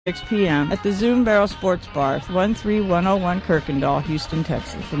6 p.m. at the Zoom Barrel Sports Bar, 13101 Kirkendall, Houston,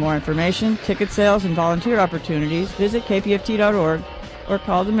 Texas. For more information, ticket sales, and volunteer opportunities, visit kpft.org or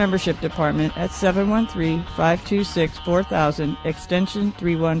call the membership department at 713-526-4000, extension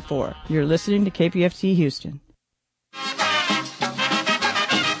 314. You're listening to KPFT Houston.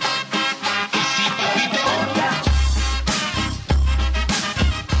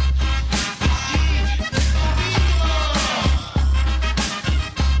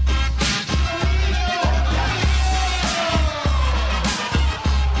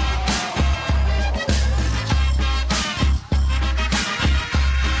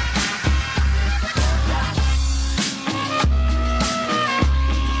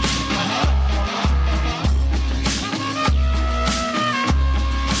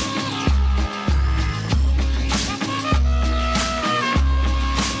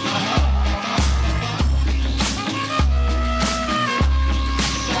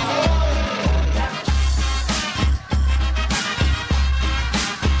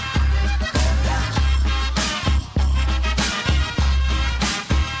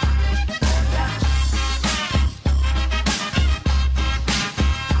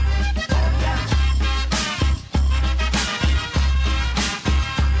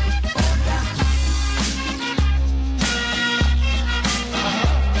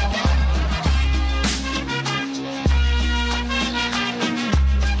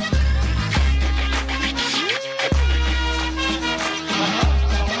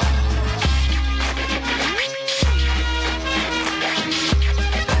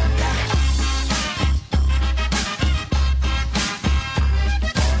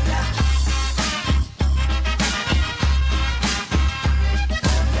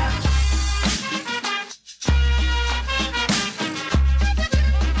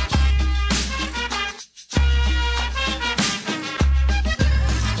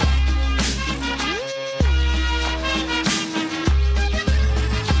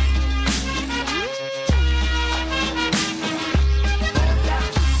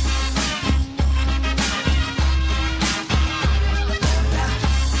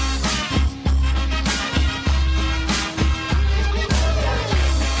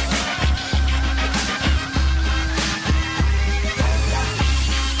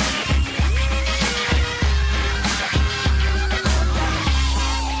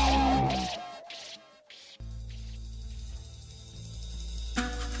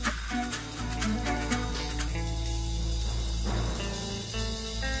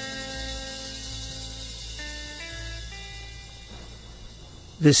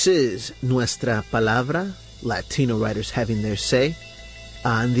 This is Nuestra Palabra, Latino writers having their say,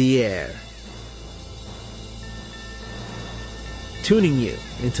 on the air. Tuning you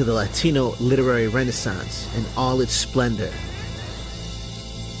into the Latino literary renaissance in all its splendor.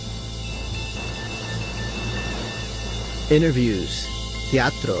 Interviews,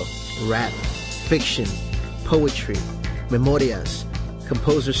 teatro, rap, fiction, poetry, memorias,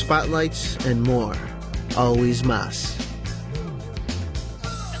 composer spotlights, and more. Always más.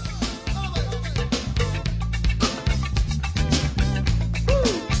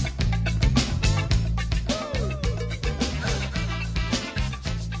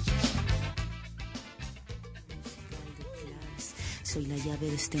 Soy la llave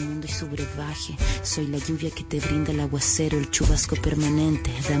de este mundo y su brebaje. Soy la lluvia que te brinda el aguacero, el chubasco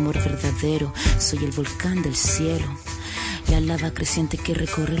permanente de amor verdadero. Soy el volcán del cielo, la lava creciente que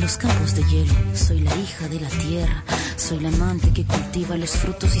recorre los campos de hielo. Soy la hija de la tierra, soy la amante que cultiva los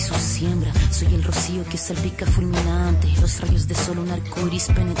frutos y su siembra. Soy el rocío que salpica fulminante, los rayos de sol, un arco iris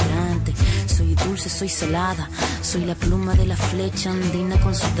penetrante. Soy dulce, soy salada, soy la pluma de la flecha andina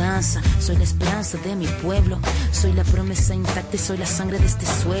con su danza. Soy la esperanza de mi pueblo, soy la promesa intacta y soy la sangre de este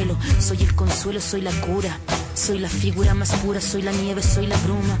suelo. Soy el consuelo, soy la cura, soy la figura más pura, soy la nieve, soy la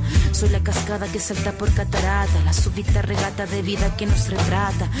bruma. Soy la cascada que salta por catarata, la súbita regata de vida que nos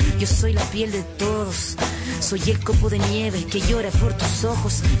retrata. Yo soy la piel de todos, soy el copo de nieve que llora por tus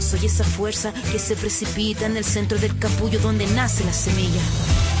ojos. Soy esa fuerza que se precipita en el centro del capullo donde nace la semilla.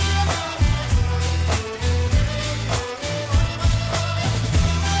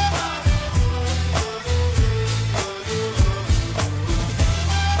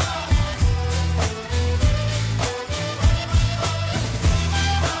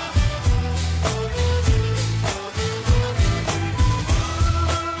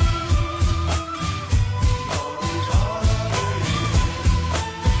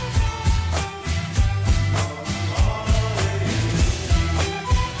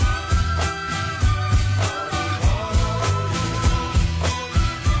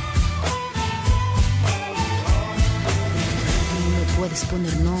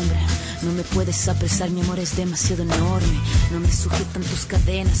 sombra. No me puedes apresar, mi amor es demasiado enorme. No me sujetan tus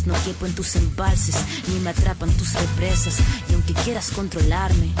cadenas, no quepo en tus embalses, ni me atrapan tus represas. Y aunque quieras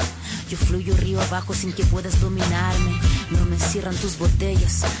controlarme, yo fluyo río abajo sin que puedas dominarme. No me encierran tus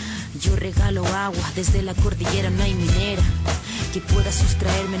botellas, yo regalo agua. Desde la cordillera no hay minera que pueda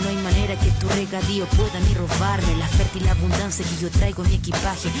sustraerme, no hay manera que tu regadío pueda ni robarme la fértil abundancia que yo traigo en mi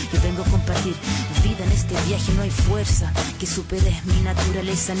equipaje. Yo vengo a compartir vida en este viaje, no hay fuerza que supere mi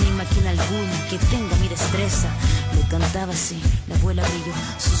naturaleza, ni máquina alguna que tenga mi destreza. Le cantaba así, la abuela brilló,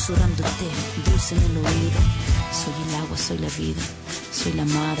 susurrándote dulce en el oído. Soy el agua, soy la vida, soy la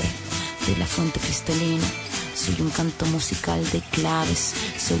madre de la fuente cristalina. Soy un canto musical de claves,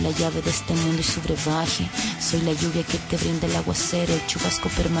 soy la llave de este mundo y su brebaje. Soy la lluvia que te brinda el aguacero, el chubasco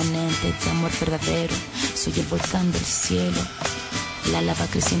permanente de amor verdadero. Soy el volcán del cielo, la lava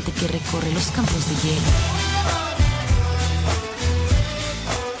creciente que recorre los campos de hielo.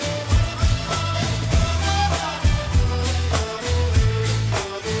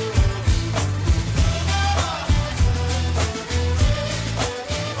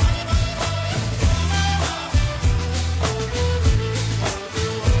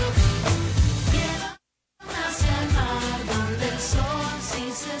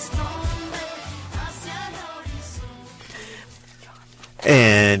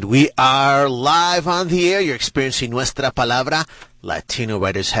 And we are live on the air. You're experiencing Nuestra Palabra, Latino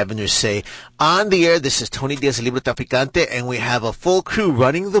Writers Having Their Say. On the air, this is Tony Diaz, el Libro Traficante, and we have a full crew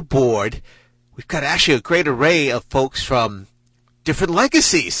running the board. We've got actually a great array of folks from different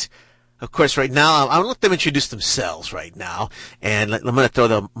legacies. Of course, right now, I'm going to let them introduce themselves right now. And I'm going to throw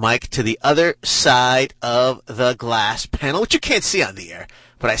the mic to the other side of the glass panel, which you can't see on the air,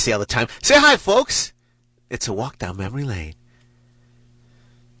 but I see all the time. Say hi, folks. It's a walk down memory lane.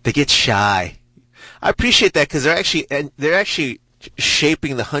 They get shy. I appreciate that because they're actually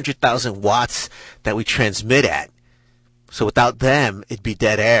shaping the 100,000 watts that we transmit at. So without them, it'd be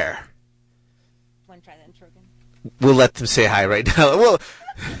dead air. Want to try that intro again? We'll let them say hi right now. Well,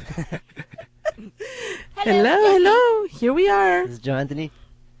 hello. Here we are. This is Joe Anthony.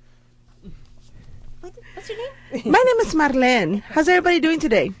 What's your name? My name is Marlene. How's everybody doing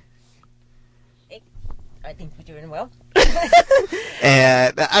today? I think we're doing well.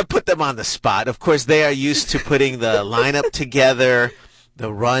 And I put them on the spot. Of course, they are used to putting the lineup together,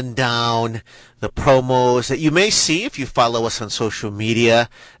 the rundown, the promos that you may see if you follow us on social media,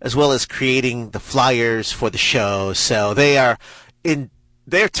 as well as creating the flyers for the show. So they're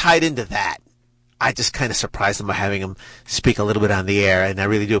tied into that. I just kind of surprised them by having them speak a little bit on the air, and I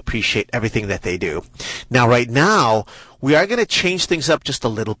really do appreciate everything that they do. Now, right now, we are going to change things up just a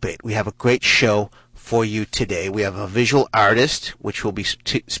little bit. We have a great show for you today. We have a visual artist, which we'll be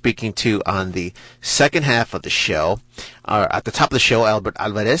speaking to on the second half of the show. At the top of the show, Albert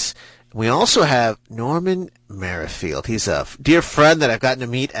Alvarez. We also have Norman Merrifield. He's a dear friend that I've gotten to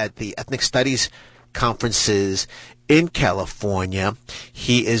meet at the Ethnic Studies conferences in California.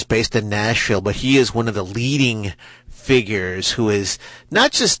 He is based in Nashville, but he is one of the leading figures who is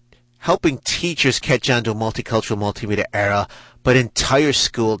not just helping teachers catch on to a multicultural, multimedia era, but entire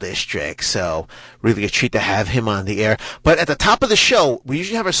school districts. So really a treat to have him on the air. But at the top of the show, we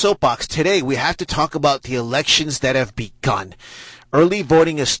usually have our soapbox. Today, we have to talk about the elections that have begun. Early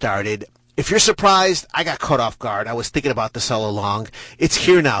voting has started. If you're surprised, I got caught off guard. I was thinking about this all along. It's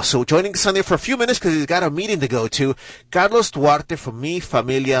here now. So joining us on there for a few minutes because he's got a meeting to go to, Carlos Duarte from Mi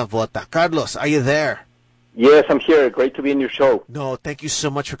Familia Vota. Carlos, are you there? Yes, I'm here. Great to be in your show. No, thank you so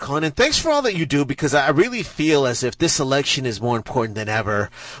much for calling in. Thanks for all that you do, because I really feel as if this election is more important than ever.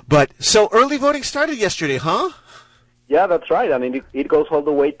 But so early voting started yesterday, huh? Yeah, that's right. I mean, it goes all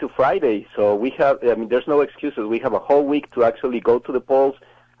the way to Friday. So we have, there's no excuses. We have a whole week to actually go to the polls.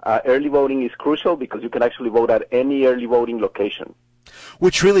 Early voting is crucial because you can actually vote at any early voting location.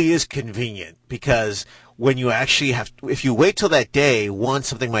 Which really is convenient, because when you actually if you wait till that day,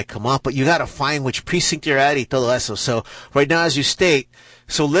 something might come up, but you got to find which precinct you're at y todo eso. So right now, as you state,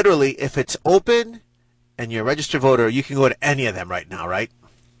 so literally, if it's open and you're a registered voter, you can go to any of them right now, right?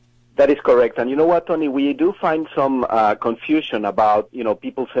 That is correct. And you know what, Tony, we do find some confusion about,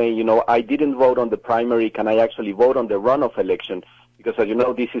 people saying, I didn't vote on the primary. Can I actually vote on the runoff election? Because as you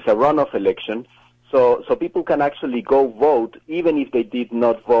know, this is a runoff election. So people can actually go vote even if they did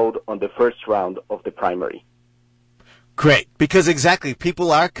not vote on the first round of the primary. Great, because exactly, people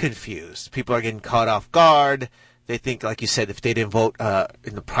are confused. People are getting caught off guard. They think, like you said, if they didn't vote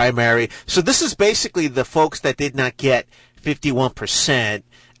in the primary. So this is basically the folks that did not get 51%,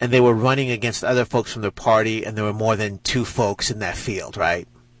 and they were running against other folks from their party, and there were more than two folks in that field, right?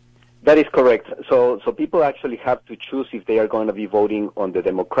 That is correct. So people actually have to choose if they are going to be voting on the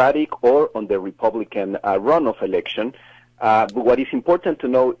Democratic or on the Republican runoff election. But what is important to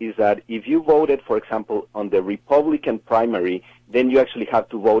know is that if you voted, for example, on the Republican primary, then you actually have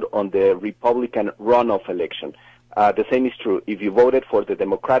to vote on the Republican runoff election. The same is true. If you voted for the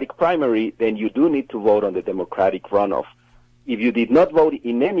Democratic primary, then you do need to vote on the Democratic runoff. If you did not vote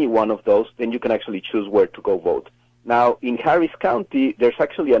in any one of those, then you can actually choose where to go vote. Now, in Harris County, there's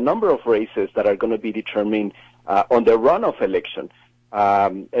actually a number of races that are going to be determined on the runoff election.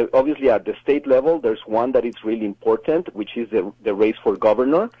 Obviously, at the state level, there's one that is really important, which is the race for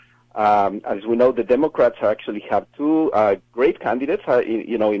governor. As we know, the Democrats actually have two great candidates,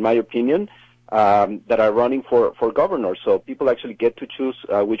 in my opinion, that are running for governor. So people actually get to choose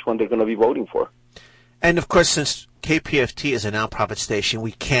which one they're going to be voting for. And of course, since KPFT is a nonprofit station,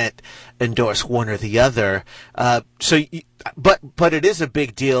 we can't endorse one or the other. But it is a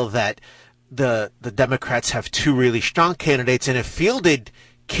big deal that the Democrats have two really strong candidates and have fielded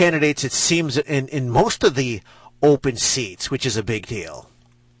candidates, it seems, in most of the open seats, which is a big deal.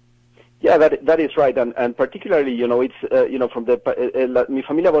 Yeah, that is right, and particularly, it's from the Mi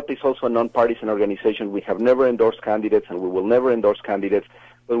Familia Vota is also a nonpartisan organization. We have never endorsed candidates, and we will never endorse candidates.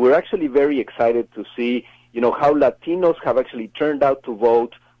 But we're actually very excited to see, how Latinos have actually turned out to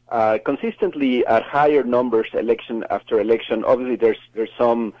vote consistently at higher numbers, election after election. Obviously, there's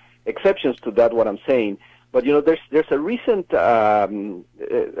some exceptions to that. What I'm saying, but there's a recent study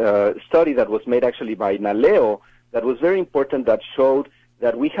that was made actually by Naleo that was very important that showed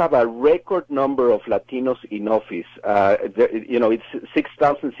that we have a record number of Latinos in office. It's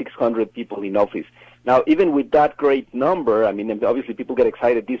 6,600 people in office. Now, even with that great number, I mean, obviously people get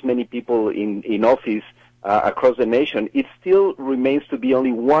excited, this many people in office across the nation, it still remains to be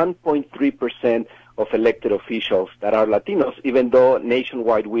only 1.3% of elected officials that are Latinos, even though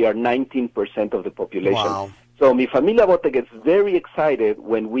nationwide we are 19% of the population. Wow. So Mi Familia Vota gets very excited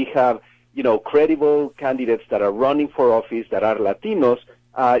when we have credible candidates that are running for office that are Latinos,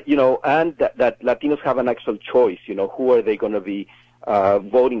 and that Latinos have an actual choice, who are they going to be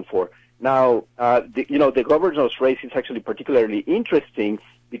voting for. Now, the governor's race is actually particularly interesting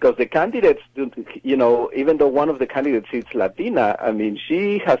because the candidates, even though one of the candidates is Latina, I mean,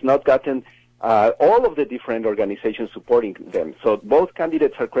 she has not gotten all of the different organizations supporting them. So both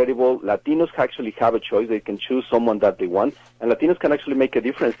candidates are credible. Latinos actually have a choice. They can choose someone that they want, and Latinos can actually make a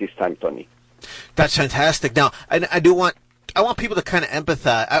difference this time, Tony. That's fantastic. Now, I want people to kind of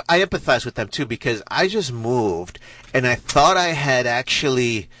empathize. I empathize with them too because I just moved and I thought I had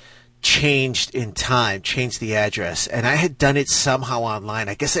actually changed the address, and I had done it somehow online.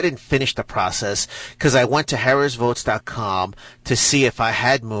 I guess I didn't finish the process because I went to harrisvotes.com to see if I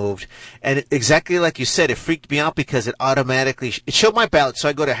had moved, and exactly like you said, it freaked me out because it automatically it showed my ballot. So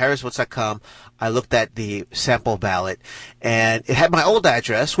I go to harrisvotes.com, I looked at the sample ballot, and it had my old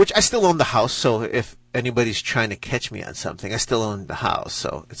address, which I still own the house, so if anybody's trying to catch me on something, I still own the house,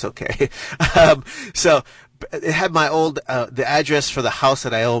 so it's okay. So it had my old, the address for the house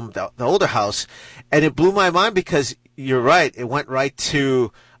that I owned, the older house, and it blew my mind because you're right, it went right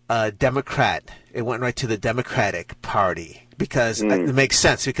to Democrat. It went right to the Democratic Party because it makes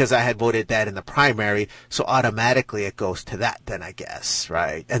sense because I had voted that in the primary, so automatically it goes to that then, I guess,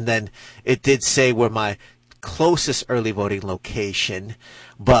 right? And then it did say where my closest early voting location,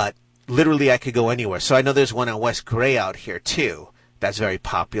 but literally I could go anywhere. So I know there's one on West Gray out here too. That's very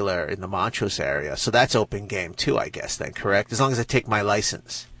popular in the Montrose area. So that's open game too, I guess, then, correct? As long as I take my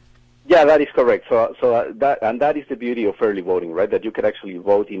license. Yeah, that is correct. So that is the beauty of early voting, right? That you could actually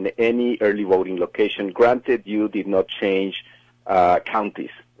vote in any early voting location. Granted, you did not change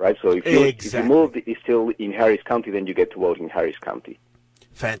counties, right? So if you moved, it's still in Harris County, then you get to vote in Harris County.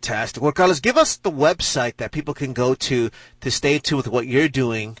 Fantastic. Well, Carlos, give us the website that people can go to stay tuned with what you're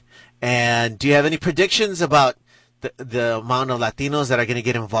doing. And do you have any predictions about the amount of Latinos that are going to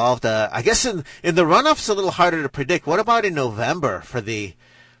get involved? I guess in the runoff, it's a little harder to predict. What about in November for the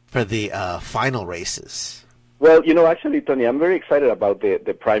final races? Well, actually, Tony, I'm very excited about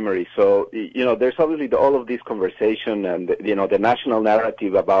the primary. So, there's obviously all of this conversation and, the national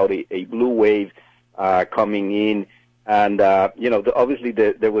narrative about a blue wave coming in. And, obviously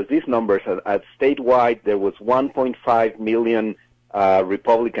there was these numbers at statewide. There was 1.5 million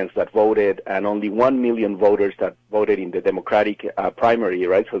Republicans that voted and only 1 million voters that voted in the Democratic primary,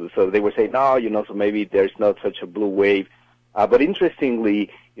 right? So they were saying, no, so maybe there's not such a blue wave. But interestingly,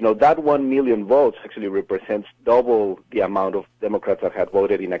 that 1 million votes actually represents double the amount of Democrats that had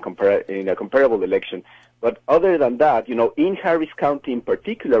voted in a comparable election. But other than that, in Harris County in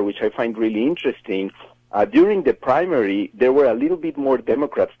particular, which I find really interesting, During the primary, there were a little bit more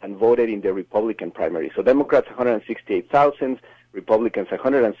Democrats than voted in the Republican primary. So Democrats 168,000, Republicans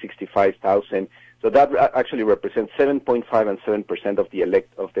 165,000. So that actually represents 7.5 and 7%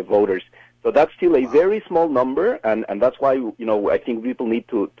 of the voters. So that's still a very small number, and that's why, I think people need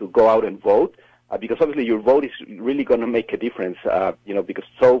to go out and vote, because obviously your vote is really going to make a difference, because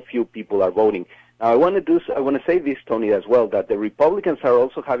so few people are voting. Now, I want to say this, Tony, as well, that the Republicans are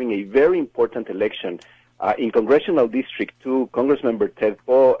also having a very important election. In Congressional District 2, Congressmember Ted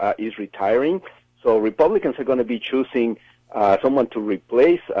Poe is retiring, so Republicans are going to be choosing someone to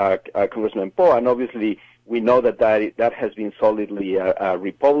replace Congressman Poe, and obviously we know that has been solidly a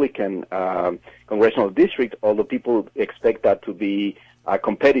Republican congressional district, although people expect that to be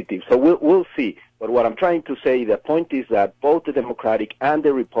competitive. So we'll see. But what I'm trying to say, the point is that both the Democratic and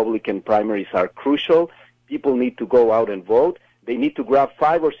the Republican primaries are crucial. People need to go out and vote. They need to grab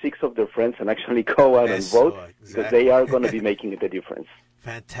 5 or 6 of their friends and actually go out and vote, because they are going to be making the difference.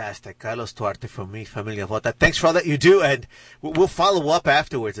 Fantastic. Carlos Duarte from Mi Familia Vota. Thanks for all that you do, and we'll follow up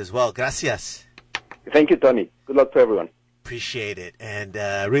afterwards as well. Gracias. Thank you, Tony. Good luck to everyone. Appreciate it, and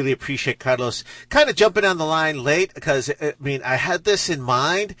really appreciate Carlos kind of jumping on the line late, because I had this in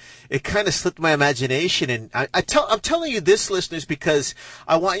mind. It kind of slipped my imagination, and I'm telling you this, listeners, because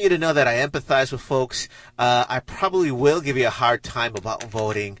I want you to know that I empathize with folks. I probably will give you a hard time about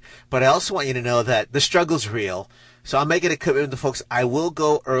voting, but I also want you to know that the struggle's real. So I'm making a commitment to folks. I will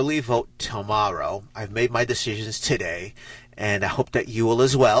go early vote tomorrow. I've made my decisions today, and I hope that you will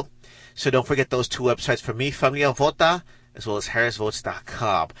as well. So don't forget those 2 websites for Me Familia Vota, as well as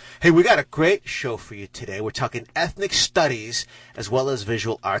harrisvotes.com. Hey, we got a great show for you today. We're talking ethnic studies as well as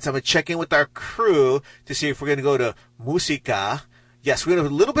visual arts. I'm going to check in with our crew to see if we're going to go to Musica. Yes, we're going to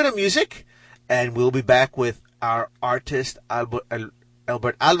have a little bit of music, and we'll be back with our artist,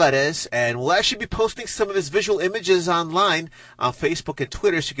 Albert Alvarez, and we'll actually be posting some of his visual images online on Facebook and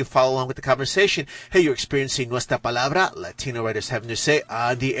Twitter, so you can follow along with the conversation. Hey, you're experiencing Nuestra Palabra, Latino Writers Having Their Say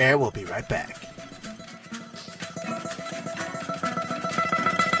on the air. We'll be right back.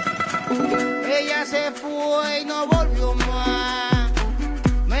 Ella se fue y no volvió más,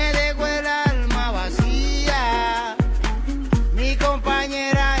 me dejó el alma vacía, mi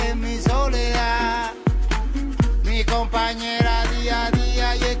compañera es mi soledad, mi compañera día a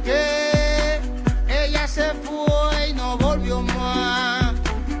día, y es que ella se fue y no volvió más,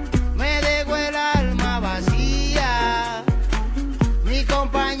 me dejó el alma vacía, mi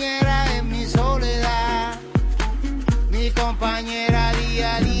compañera es mi soledad, mi compañera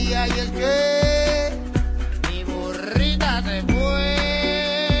día a día, y es que mi burrita se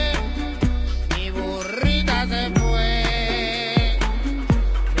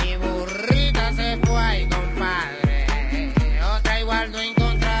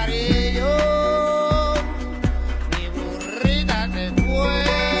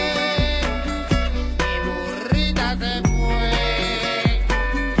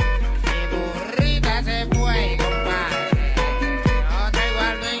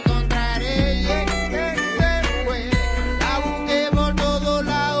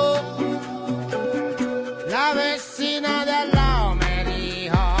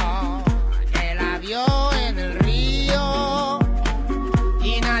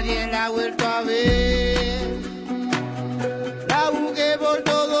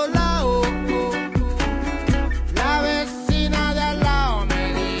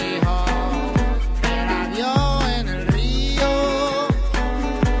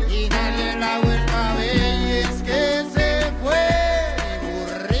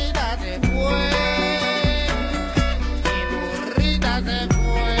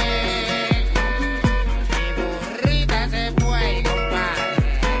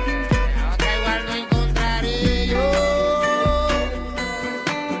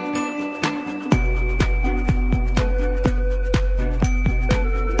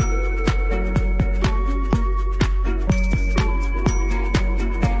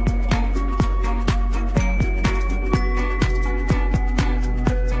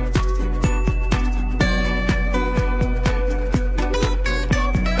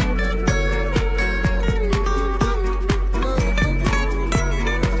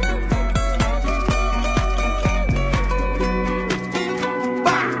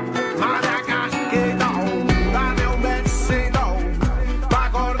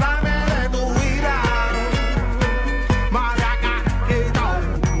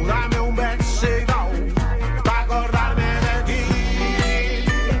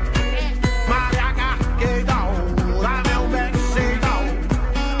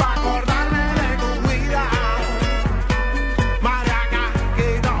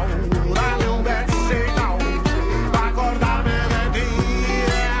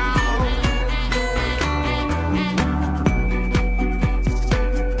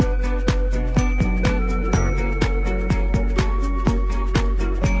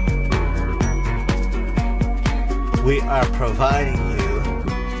are providing you.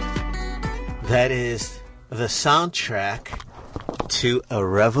 That is the soundtrack to a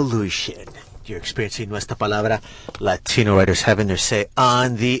revolution. You're experiencing Nuestra Palabra, Latino writers having their say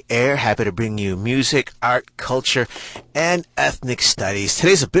on the air. Happy to bring you music, art, culture, and ethnic studies.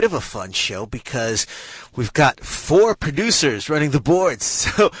 Today's a bit of a fun show because we've got 4 producers running the boards.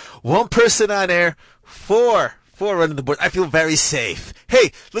 So 1 person on air, 4 running the board. I feel very safe.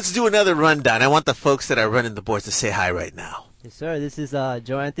 Hey, let's do another rundown. I want the folks that are running the boards to say hi right now. Yes, sir. This is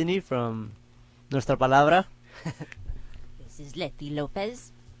Joe Anthony from Nuestra Palabra. This is Leti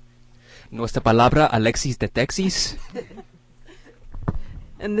Lopez. Nuestra Palabra, Alexis de Texas.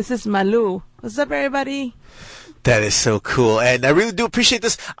 And this is Malu. What's up, everybody? That is so cool. And I really do appreciate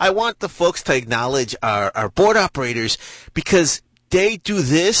this. I want the folks to acknowledge our board operators because they do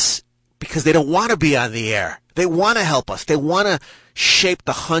this because they don't want to be on the air. They want to help us. They want to shape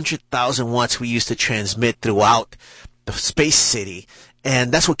the 100,000 watts we used to transmit throughout the space city.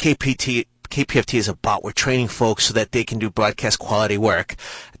 And that's what KPFT is about. We're training folks so that they can do broadcast quality work.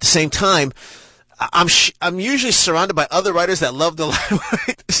 At the same time, I'm usually surrounded by other writers that love the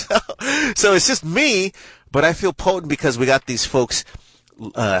limelight. So it's just me, but I feel potent because we got these folks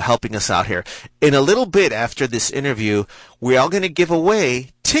helping us out here. In a little bit after this interview, we're all going to give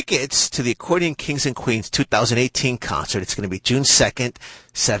away tickets to the Accordion Kings and Queens 2018 concert. It's going to be June 2nd,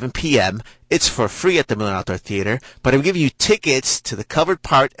 7 p.m. It's for free at the Miller Outdoor Theater, but I'm giving you tickets to the covered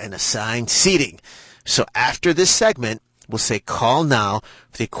part and assigned seating. So after this segment, we'll say call now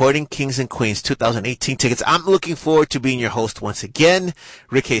for the Accordion Kings and Queens 2018 tickets. I'm looking forward to being your host once again.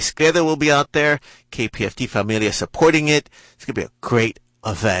 Rick Esqueda will be out there. KPFT Familia supporting it. It's going to be a great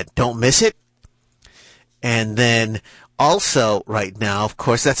event. Don't miss it. And then also right now, of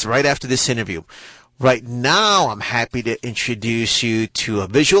course, that's right after this interview. Right now, I'm happy to introduce you to a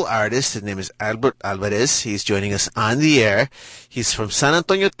visual artist. His name is Albert Alvarez. He's joining us on the air. He's from San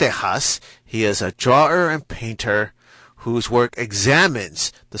Antonio, Texas. He is a drawer and painter whose work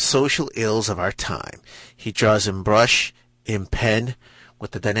examines the social ills of our time. He draws in brush, in pen,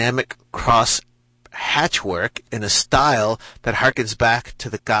 with the dynamic cross hatchwork in a style that harkens back to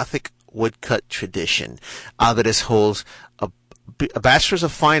the Gothic woodcut tradition. Alvarez holds a Bachelor's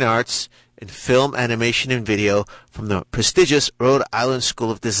of Fine Arts in Film, Animation, and Video from the prestigious Rhode Island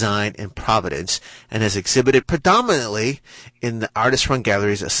School of Design in Providence and has exhibited predominantly in the artist-run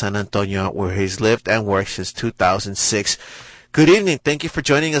galleries of San Antonio, where he's lived and worked since 2006. Good evening. Thank you for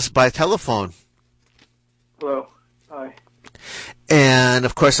joining us by telephone. Hello. Hi. And,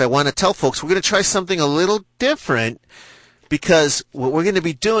 of course, I want to tell folks we're going to try something a little different because what we're going to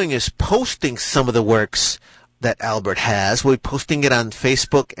be doing is posting some of the works that Albert has. We're posting it on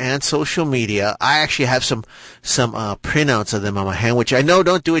Facebook and social media. I actually have some printouts of them on my hand, which I know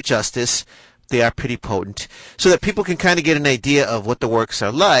don't do it justice. They are pretty potent, so that people can kind of get an idea of what the works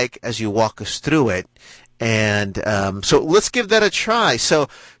are like as you walk us through it. And so let's give that a try. So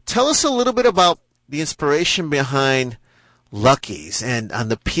tell us a little bit about the inspiration behind Lucky's. And on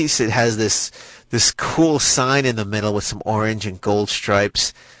the piece, it has this cool sign in the middle with some orange and gold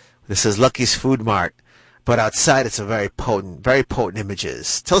stripes. This says Lucky's Food Mart. But outside, it's a very potent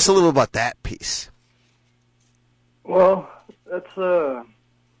images. Tell us a little about that piece. Well, that's a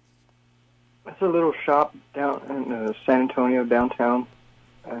little shop down in San Antonio downtown,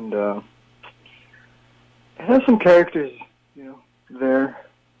 and it has some characters, there,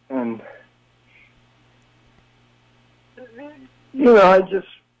 and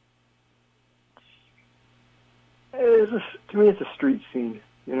to me, it's a street scene,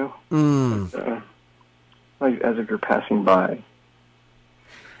 like as if you're passing by.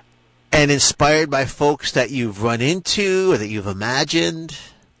 And inspired by folks that you've run into or that you've imagined?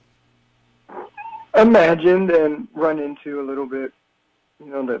 Imagined and run into a little bit.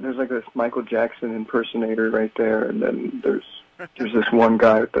 That there's like this Michael Jackson impersonator right there, and then there's this one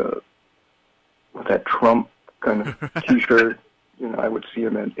guy with that Trump kind of T-shirt. I would see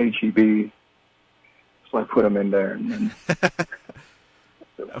him at HEB, so I put him in there. And then,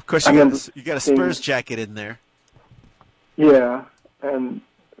 of course, you got a Spurs jacket in there. Yeah, and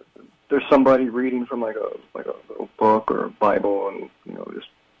there's somebody reading from like a little book or a Bible, and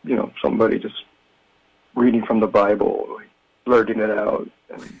somebody just reading from the Bible, like blurting it out,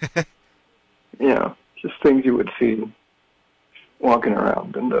 and just things you would see walking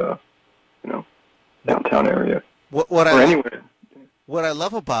around in the downtown area or anywhere. What I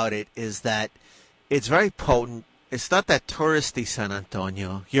love about it is that it's very potent. It's not that touristy San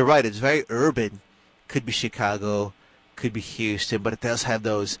Antonio. You're right. It's very urban. Could be Chicago, could be Houston, but it does have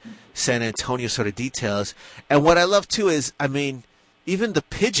those San Antonio sort of details. And what I love too is, even the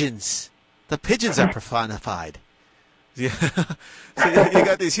pigeons are personified. Yeah. So you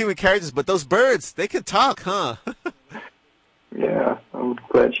got these human characters, but those birds, they can talk, huh? Yeah, I'm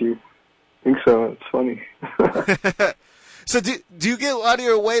glad you think so. It's funny. So do you get out of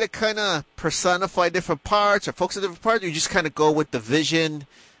your way to kind of personify different parts or focus on different parts, or you just kind of go with the vision?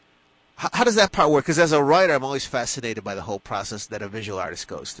 How does that part work? Because as a writer, I'm always fascinated by the whole process that a visual artist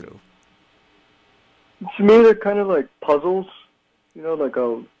goes through. To me, they're kind of like puzzles. You know, like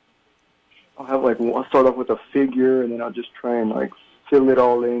I'll have like, I'll start off with a figure, and then I'll just try and like fill it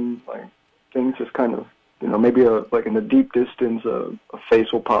all in. Like things just kind of, you know, maybe like in the deep distance, a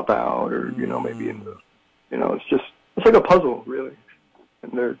face will pop out, or you know, maybe in the, you know, it's like a puzzle, really.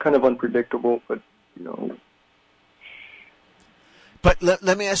 And they're kind of unpredictable, but you know. But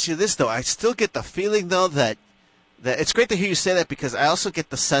let me ask you this though. I still get the feeling though that it's great to hear you say that, because I also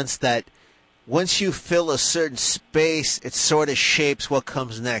get the sense that once you fill a certain space, it sort of shapes what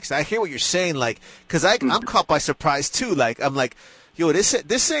comes next. I hear what you're saying, like, because I'm caught by surprise too. Like, I'm like, yo,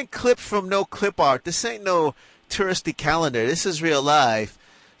 this ain't clip from no clip art. This ain't no touristy calendar. This is real life.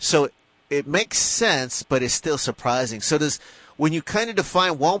 So it makes sense, but it's still surprising. So when you kind of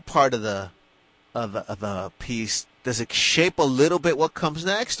define one part of the piece, does it shape a little bit what comes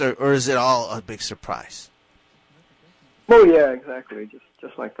next, or is it all a big surprise? Oh yeah, exactly.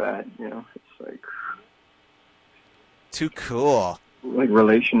 Just like that, you know. It's like too cool. Like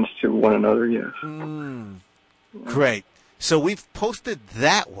relations to one another, yes. Great. So we've posted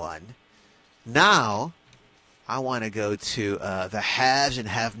that one. Now, I want to go to the haves and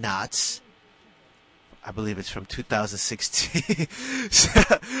have-nots. I believe it's from 2016.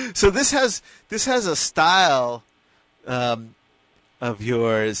 So this has a style of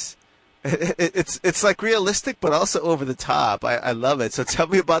yours. It's like realistic, but also over the top. I love it. So tell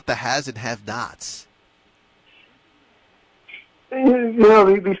me about the haves and have-nots. You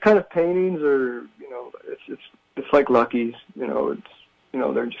know, these kind of paintings are, you know, it's like Lucky's. You know,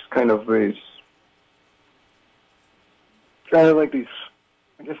 they're just kind of like these.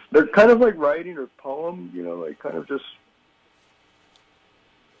 I guess they're kind of like writing or poem. You know, like kind of just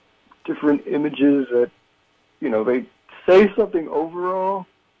different images that, you know, they say something overall,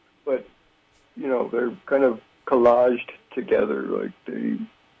 but, you know, they're kind of collaged together. Like they,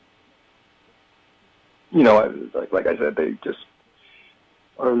 you know, like I said, they just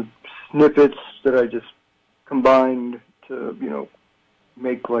are snippets that I just combined to, you know,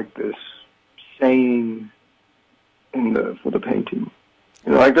 make like this saying for the painting.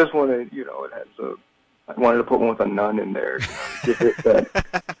 You know, I just wanted, you know, I wanted to put one with a nun in there, you know, give it that,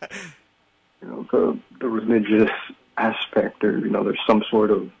 you know, the religious aspect, or, you know, there's some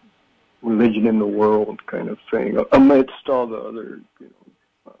sort of religion in the world kind of thing amidst all the other, you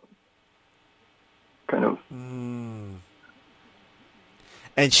know, kind of.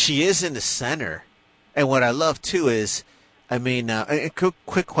 And she is in the center. And what I love too is, I mean, a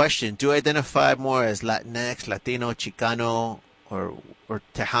quick question: do you identify more as Latinx, Latino, Chicano, or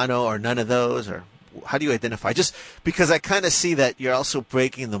Tejano, or none of those, or how do you identify? Just because I kind of see that you're also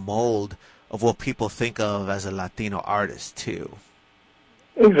breaking the mold of what people think of as a Latino artist too.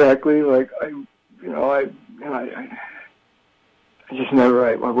 Exactly. Like I just never.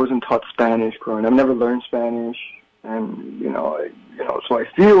 I wasn't taught Spanish growing up. I've never learned Spanish, and so I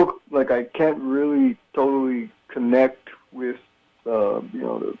feel like I can't really totally connect with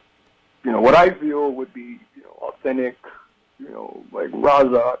what I feel would be, you know, authentic, you know, like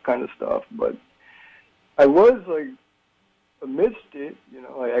Raza kind of stuff. But I was like amidst it, you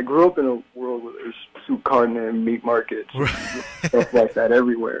know. I grew up in a world where there's soup carne and meat markets, and stuff like that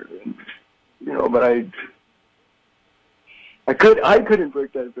everywhere, and, you know. But I couldn't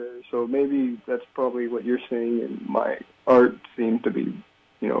break that barrier. So maybe that's probably what you're saying, and my art seems to be,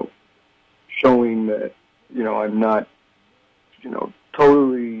 you know, showing that, you know, I'm not, you know,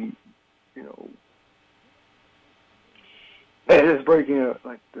 totally, you know, it's breaking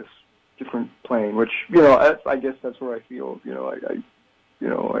like this different plane, which, you know, I guess that's where I feel, you know, I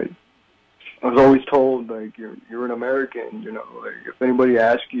was always told, like, you're an American, you know, like, if anybody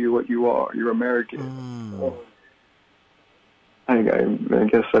asks you what you are, you're American. I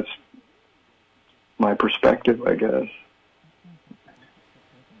guess that's my perspective, I guess.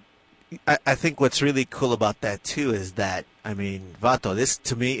 I think what's really cool about that too is that, I mean, Vato, this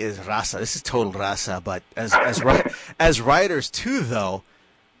to me is raza. This is total raza. But as writers too, though,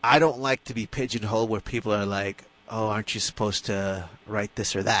 I don't like to be pigeonholed where people are like, "Oh, aren't you supposed to write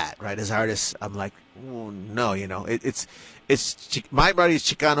this or that?" Right? As artists, I'm like, well, no, my body is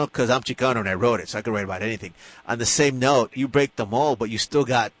Chicano because I'm Chicano and I wrote it, so I can write about anything. On the same note, you break the mold, but you still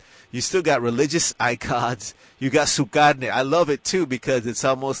got religious icons. You got su carne. I love it too because it's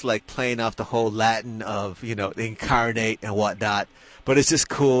almost like playing off the whole Latin of incarnate and whatnot. But it's just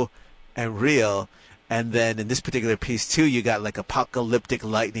cool and real. And then in this particular piece too, you got like apocalyptic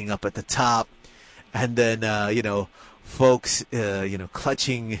lightning up at the top, and then folks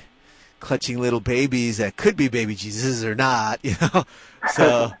clutching little babies that could be baby Jesus or not.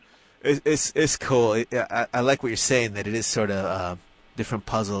 So it's cool. I like what you're saying, that it is sort of different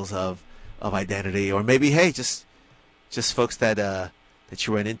puzzles of identity, or maybe just folks that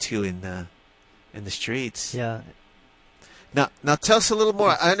you run into in the streets. Yeah. Now tell us a little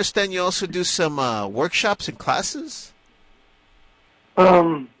more. I understand you also do some workshops and classes.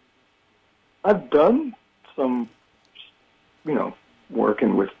 I've done some,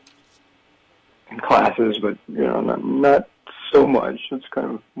 working with in classes, but not so much. It's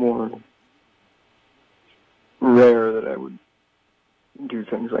kind of more rare that I would do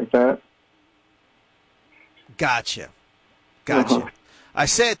things like that. Gotcha. Uh-huh. I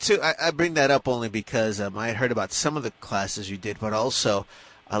say it too. I bring that up only because I had heard about some of the classes you did, but also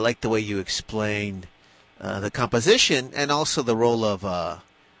I like the way you explained the composition and also the role of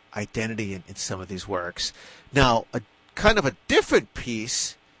identity in some of these works. Now, a kind of a different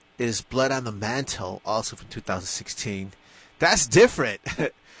piece is Blood on the Mantle, also from 2016. That's different.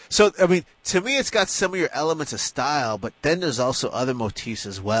 So, I mean, to me, it's got some of your elements of style, but then there's also other motifs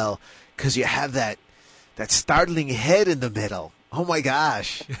as well, because you have that startling head in the middle. Oh my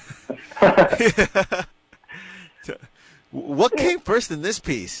gosh. What came first in this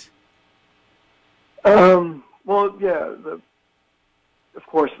piece? Well, yeah, of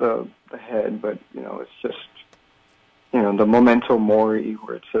course the head, but it's just the memento mori,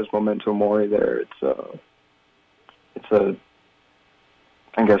 where it says memento mori there. It's a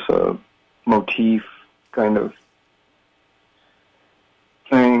I guess a motif kind of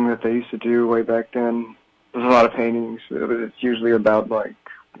thing that they used to do way back then. There's a lot of paintings, but it's usually about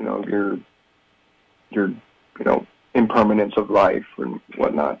your impermanence of life and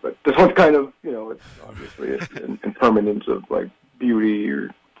whatnot. But this one's kind of it's obviously an impermanence of like beauty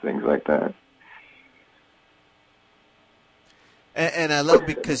or things like that. And I love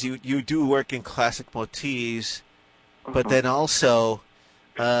because you do work in classic motifs, but then also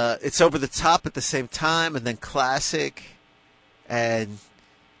it's over the top at the same time, and then classic, and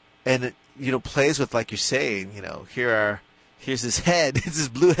it, plays with, like you're saying, here's his head, it's his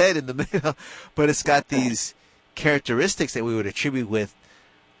blue head in the middle, but it's got these characteristics that we would attribute with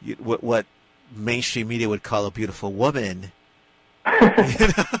what mainstream media would call a beautiful woman.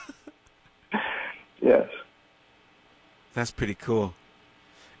 Yes. That's pretty cool.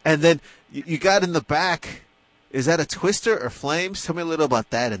 And then you got in the back, is that a twister or flames? Tell me a little about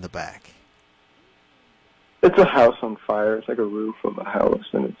that in the back. It's a house on fire. It's like a roof of a house,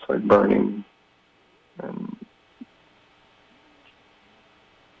 and it's like burning. And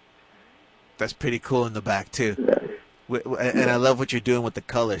that's pretty cool in the back too. Yeah. And I love what you're doing with the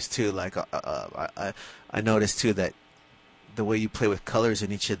colors too. Like I noticed too that the way you play with colors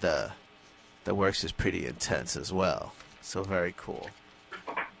in each of the works is pretty intense as well. So very cool.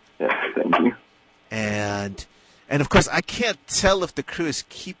 Yes, thank you. And of course I can't tell if the crew is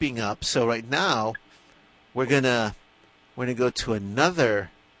keeping up. So right now we're gonna go to another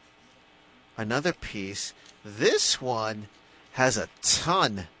piece. This one has a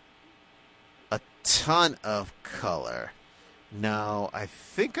ton of color. Now I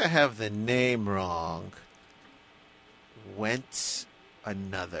think I have the name wrong. Went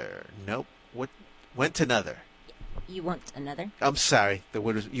another. Nope. What? Went another. You want another? I'm sorry. The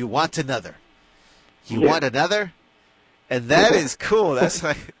word was, you want another. You want another? And that is cool. That's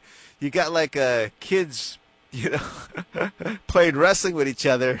like, you got like kids, playing wrestling with each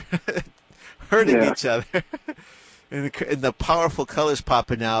other, hurting each other, and the powerful colors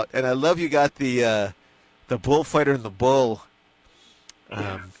popping out. And I love you got the bullfighter and the bull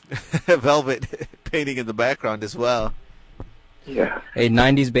velvet painting in the background as well. Yeah. Hey,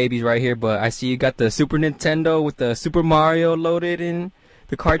 90s babies right here, but I see you got the Super Nintendo with the Super Mario loaded in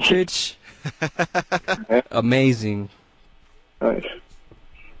the cartridge. Amazing. Nice.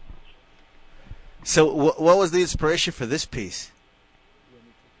 So what was the inspiration for this piece?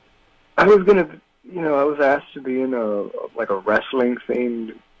 I was I was asked to be in a wrestling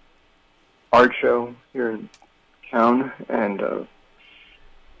themed art show here in town, and this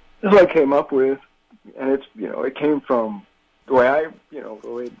is what I came up with, and it's it came from the way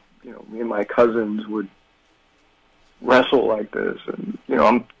me and my cousins would wrestle like this, and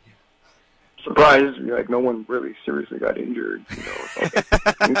I'm surprised, like, no one really seriously got injured, you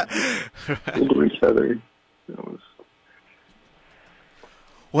know. Into each other, you know.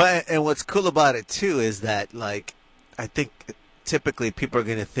 Well, and what's cool about it, too, is that, like, I think typically people are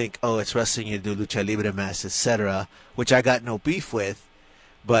going to think, oh, it's wrestling, you do lucha libre mask, etc., which I got no beef with.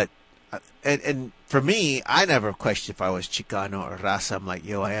 But, and for me, I never questioned if I was Chicano or Raza. I'm like,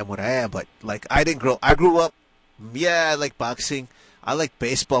 yo, I am what I am. But, like, I grew up, I like boxing. I like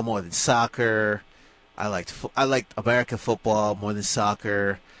baseball more than soccer. I liked American football more than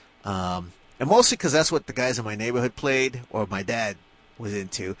soccer. And mostly because that's what the guys in my neighborhood played, or my dad was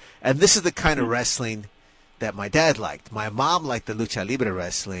into. And this is the kind of wrestling that my dad liked. My mom liked the lucha libre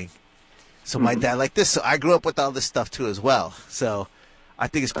wrestling, so my dad liked this. So I grew up with all this stuff too as well. So I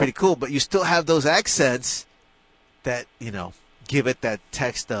think it's pretty cool. But you still have those accents that, you know, give it that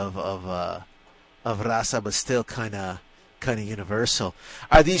text of raza, but still kind of universal.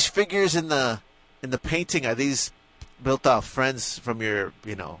 Are these figures in the painting? Are these built off friends from your,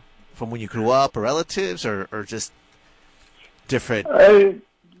 you know, from when you grew up, or relatives, or just different?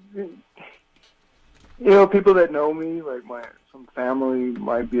 You know, people that know me, like some family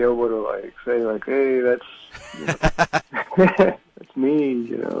might be able to, like, say, like, hey, that's, you know, that's me,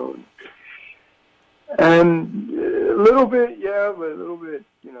 you know. And a little bit, yeah, but a little bit,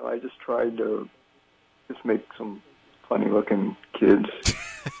 you know, I just tried to just make some funny-looking kids.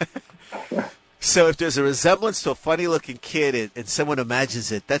 So if there's a resemblance to a funny-looking kid and someone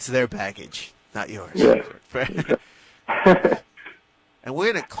imagines it, that's their baggage, not yours. Yeah. And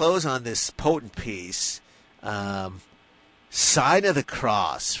we're going to close on this potent piece, Sign of the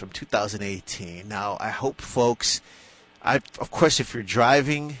Cross from 2018. Now, I hope folks, of course, if you're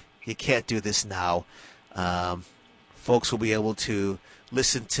driving, you can't do this now. Folks will be able to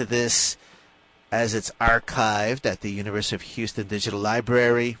listen to this as it's archived at the University of Houston Digital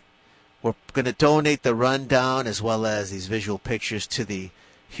Library. We're going to donate the rundown as well as these visual pictures to the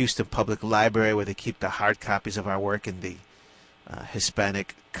Houston Public Library, where they keep the hard copies of our work in the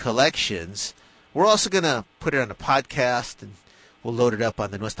Hispanic collections. We're also going to put it on a podcast, and we'll load it up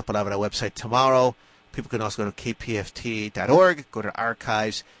on the Nuestra Palabra website tomorrow. People can also go to kpft.org, go to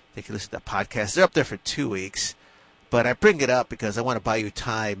archives. They can listen to the podcast. They're up there for 2 weeks. But I bring it up because I want to buy you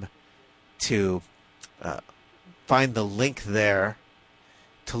time to find the link there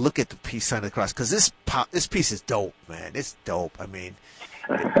to look at the piece Sign of the Cross. Because this piece is dope, man. It's dope. I mean,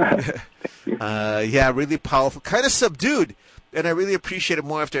 really powerful. Kind of subdued. And I really appreciate it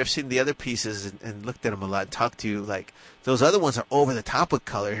more after I've seen the other pieces and looked at them a lot and talked to you. Like, those other ones are over the top with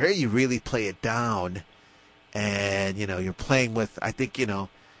color. Here you really play it down. And, you know, you're playing with, I think, you know,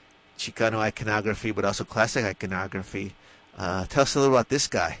 Chicano iconography, but also classic iconography. Tell us a little about this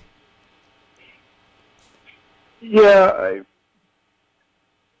guy. Yeah,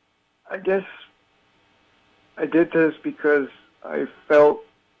 I guess I did this because I felt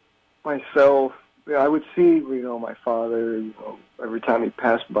myself, you know, I would see, you know, my father, you know, every time he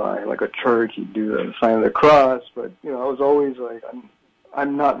passed by, like a church, he'd do the sign of the cross, but, you know, I was always like,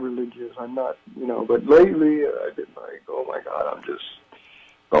 I'm not religious, I'm not, you know, but lately I've been like, oh my God, I'm just,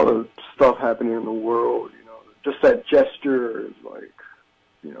 all the stuff happening in the world, you know, just that gesture is like,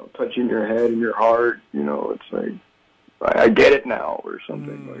 you know, touching your head and your heart, you know, it's like, I get it now, or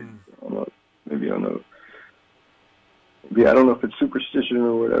something, like, I don't know, maybe I don't know. Yeah, I don't know if it's superstition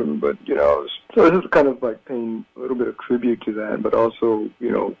or whatever, but, you know, so this is kind of like paying a little bit of tribute to that, but also,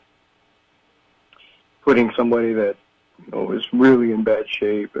 you know, putting somebody that, you know, is really in bad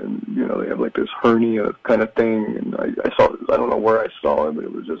shape, and, you know, they have like this hernia kind of thing, and I saw, I don't know where I saw it, but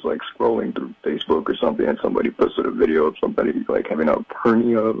it was just like scrolling through Facebook or something, and somebody posted a video of somebody like having a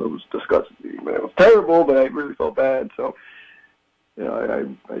hernia that was disgusting. It was terrible, but I really felt bad, so, you know,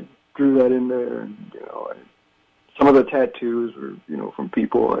 I drew that in there, and, you know, some of the tattoos were, you know, from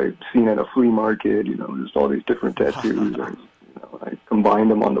people I've seen at a flea market, you know, just all these different tattoos, and, you know, I combined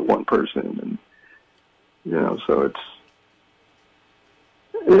them onto one person, and, you know, so it's,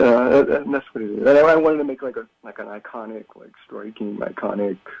 yeah, and that's what it is. And I wanted to make like an iconic, like striking,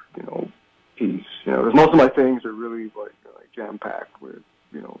 iconic, you know, piece. You know, because most of my things are really like jam packed with,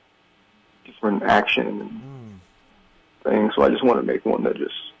 you know, different action and things. So I just want to make one that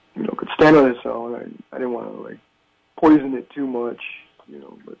just, you know, could stand on its own. I didn't want to like poison it too much, you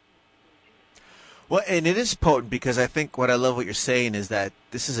know. But well, and it is potent because I think what I love what you're saying is that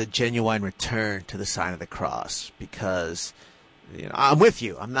this is a genuine return to the sign of the cross, because, you know, I'm with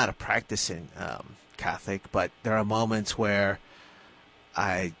you. I'm not a practicing Catholic, but there are moments where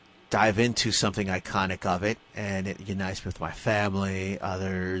I dive into something iconic of it, and it unites me with my family,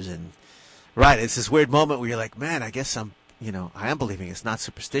 others, and right, it's this weird moment where you're like, man, I guess I'm I am believing it's not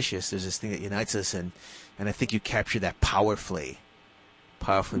superstitious. There's this thing that unites us, and I think you captured that powerfully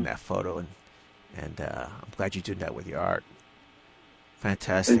in that photo, and I'm glad you did that with your art.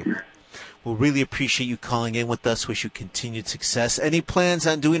 Fantastic. We'll really appreciate you calling in with us. Wish you continued success. Any plans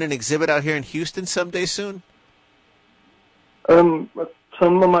on doing an exhibit out here in Houston someday soon? Some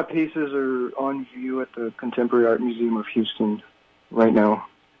of my pieces are on view at the Contemporary Art Museum of Houston right now,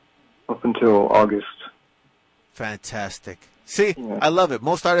 up until August. Fantastic. See, I love it.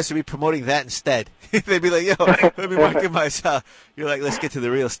 Most artists would be promoting that instead. They'd be like, yo, let me market myself. You're like, let's get to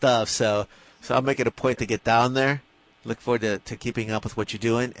the real stuff. So I'll make it a point to get down there. Look forward to keeping up with what you're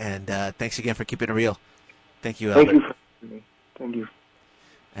doing. And thanks again for keeping it real. Thank you, Albert. Thank you.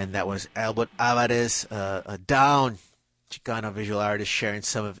 And that was Albert Alvarez, a down Chicano visual artist, sharing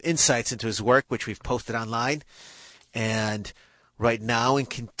some of insights into his work, which we've posted online. And right now, in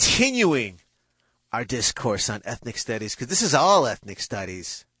continuing our discourse on ethnic studies, because this is all ethnic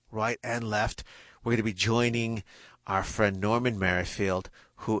studies, right and left, we're going to be joining our friend Norman Merrifield,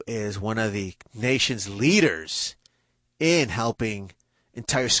 who is one of the nation's leaders in helping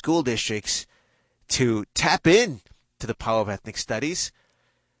entire school districts to tap in to the power of ethnic studies.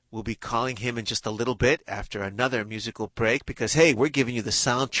 We'll be calling him in just a little bit after another musical break because, hey, we're giving you the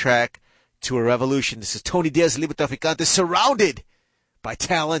soundtrack to a revolution. This is Tony Diaz, Libre Traficante, surrounded by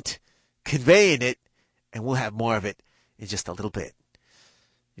talent, conveying it, and we'll have more of it in just a little bit.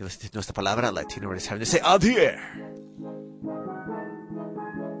 You're listening to Nuestra Palabra, Latino Artists having to say, on the air.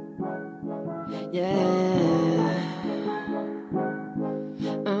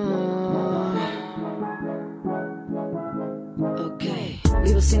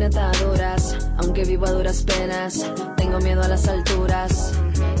 Vivo sin ataduras, aunque vivo a duras penas. Tengo miedo a las alturas,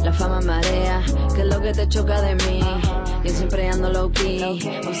 la fama marea. ¿Qué es lo que te choca de mí? Yo siempre ando low-key.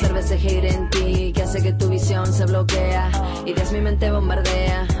 Observa ese hate en ti que hace que tu visión se bloquea. Ideas mi mente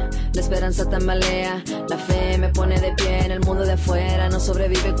bombardea, la esperanza tambalea. La fe me pone de pie en el mundo de afuera. No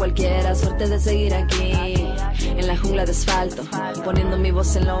sobrevive cualquiera, suerte de seguir aquí en la jungla de asfalto, poniendo mi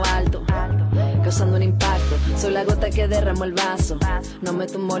voz en lo alto, causando un impacto. Soy la gota que derramó el vaso, no me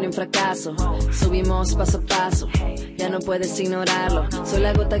tumbó ni un fracaso. Subimos paso a paso, ya no puedes ignorarlo. Soy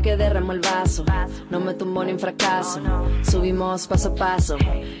la gota que derramó el vaso, no me tumbó ni un fracaso. Subimos paso a paso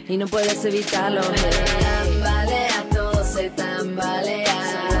y no puedes evitarlo. Tambalea, todo se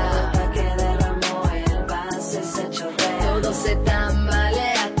tambalea. Que derramó el vaso y se chorrea. Todo se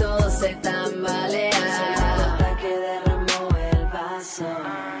tambalea, todo se tambalea. Que derramó el vaso.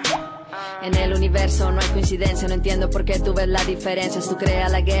 En el universo no hay coincidencia, no entiendo por qué tú ves la diferencia. Tú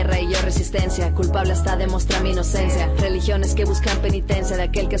creas la guerra y yo resistencia, culpable hasta demostrar mi inocencia. Religiones que buscan penitencia de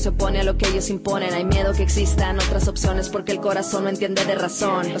aquel que se opone a lo que ellos imponen. Hay miedo que existan otras opciones porque el corazón no entiende de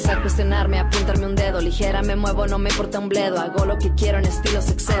razón. Vas a cuestionarme, apuntarme un dedo, ligera me muevo, no me importa un bledo. Hago lo que quiero, en estilos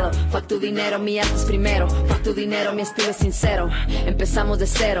excedo. Fuck tu dinero, mi arte es primero. Fuck tu dinero, mi estilo es sincero. Empezamos de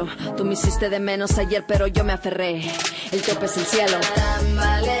cero, tú me hiciste de menos ayer pero yo me aferré. El tope es el cielo.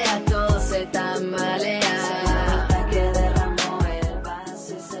 Tambalea, todo se tambalea.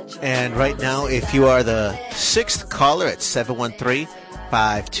 And right now, if you are the sixth caller at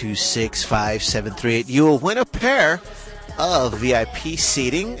 713-526-5738, you will win a pair of VIP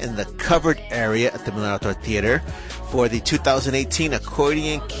seating in the covered area at the Milano Theater for the 2018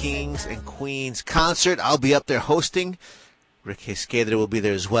 Accordion Kings and Queens concert. I'll be up there hosting. Rick Escadra will be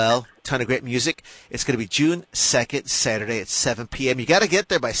there as well. Ton of great music. It's going to be June 2nd, Saturday at 7 p.m. You got to get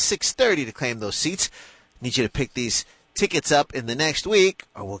there by 6:30 to claim those seats. Need you to pick these tickets up in the next week,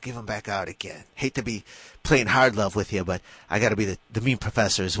 or we'll give them back out again. Hate to be playing hard love with you, but I got to be the mean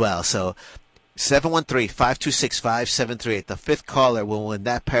professor as well. So 713-526-5738. The fifth caller will win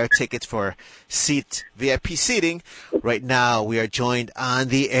that pair of tickets for VIP seating. Right now, we are joined on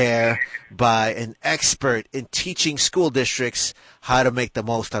the air by an expert in teaching school districts how to make the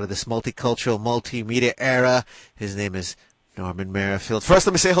most out of this multicultural, multimedia era. His name is Norman Merrifield. First,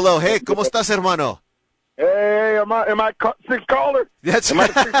 let me say hello. Hey, ¿cómo estás, hermano? Hey, am I sixth caller? That's am I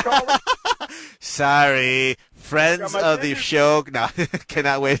the sixth caller? Sorry, friends of the show. No,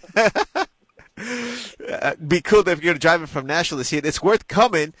 cannot wait. Be cool if you're driving from Nashville to see it. It's worth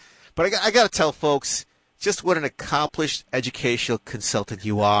coming, but I got to tell folks just what an accomplished educational consultant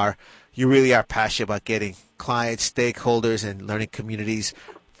you are. You really are passionate about getting clients, stakeholders, and learning communities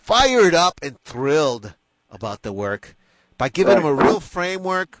fired up and thrilled about the work by giving them a real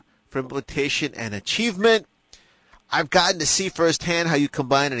framework for implementation and achievement. I've gotten to see firsthand how you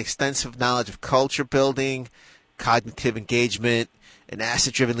combine an extensive knowledge of culture building, cognitive engagement, and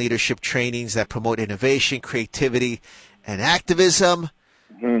asset-driven leadership trainings that promote innovation, creativity, and activism.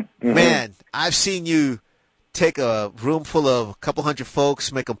 Man, I've seen you take a room full of a couple hundred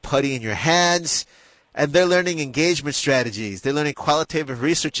folks, make them putty in your hands, and they're learning engagement strategies. They're learning qualitative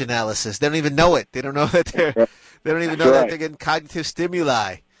research analysis. They don't even know it. They don't know that they don't even know that they're getting cognitive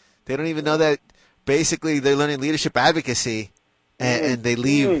stimuli. They don't even know that basically they're learning leadership advocacy, and they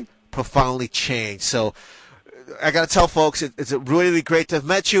leave profoundly changed. So I got to tell folks, it's really great to have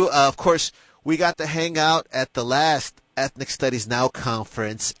met you. Of course, we got to hang out at the last Ethnic Studies Now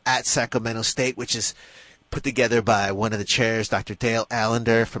conference at Sacramento State, which is put together by one of the chairs, Dr. Dale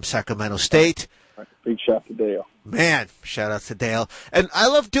Allender from Sacramento State. Big shout to Dale. Man, shout out to Dale. And I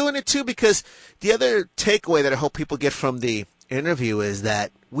love doing it too, because the other takeaway that I hope people get from the interview is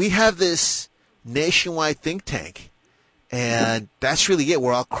that we have this nationwide think tank. And that's really it.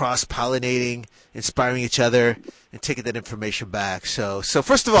 We're all cross-pollinating, inspiring each other, and taking that information back. So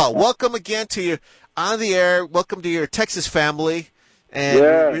first of all, welcome again to your on the air. Welcome to your Texas family, and we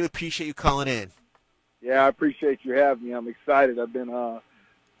really appreciate you calling in. Yeah, I appreciate you having me. I'm excited. I've been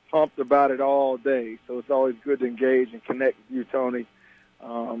pumped about it all day, so it's always good to engage and connect with you, Tony.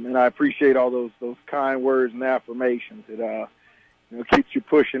 And I appreciate all those kind words and affirmations. It keeps you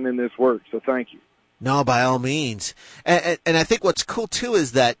pushing in this work. So thank you. No, by all means. And I think what's cool, too,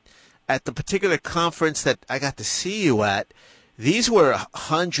 is that at the particular conference that I got to see you at, these were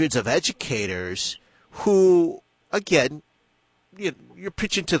hundreds of educators who, again, you're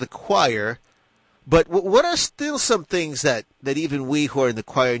preaching to the choir, but what are still some things that even we who are in the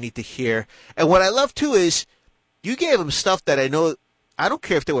choir need to hear? And what I love, too, is you gave them stuff that I know, I don't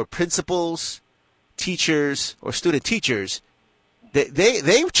care if they were principals, teachers, or student teachers,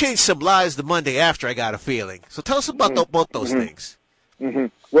 They've changed some lives the Monday after, I got a feeling. So tell us about both those things.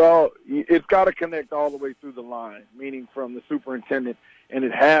 Well, it's got to connect all the way through the line, meaning from the superintendent, and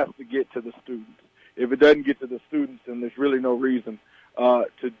it has to get to the students. If it doesn't get to the students, then there's really no reason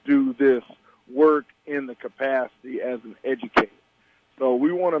to do this work in the capacity as an educator. So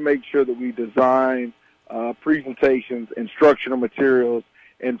we want to make sure that we design presentations, instructional materials,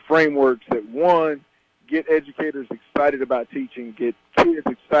 and frameworks that, one, get educators excited about teaching, get kids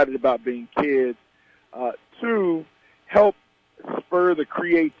excited about being kids. Two, help spur the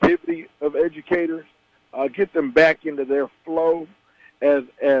creativity of educators, get them back into their flow as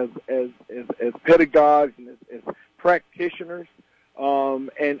pedagogues and as practitioners.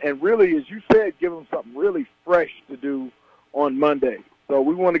 And really, as you said, give them something really fresh to do on Monday. So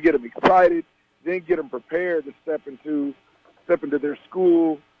we want to get them excited, then get them prepared to step into their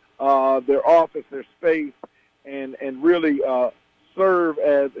school, their office, their space, and really serve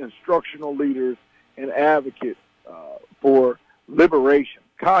as instructional leaders and advocates for liberation,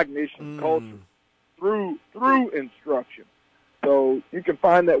 cognition, culture through instruction. So you can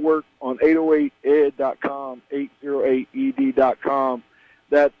find that work on 808ed.com, 808ed.com.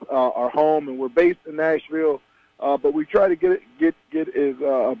 That's our home, and we're based in Nashville, but we try to get as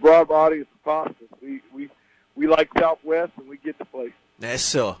a broad audience as possible. We like Southwest, and we get to places.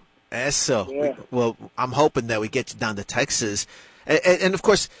 Eso. Yeah. Well, I'm hoping that we get you down to Texas. And of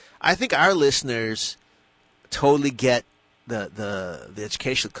course, I think our listeners totally get the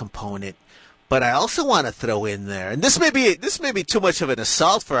educational component. But I also want to throw in there, and this may be too much of an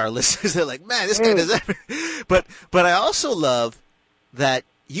assault for our listeners. They're like, man, this guy does everything. But I also love that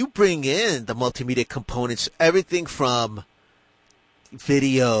you bring in the multimedia components, everything from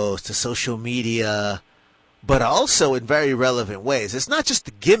videos to social media, but also in very relevant ways. It's not just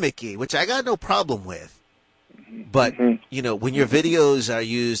the gimmicky, which I got no problem with. But, when your videos are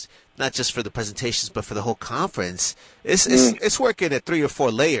used not just for the presentations but for the whole conference, it's working at 3 or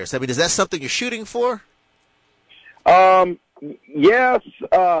 4 layers. I mean, is that something you're shooting for? Yes.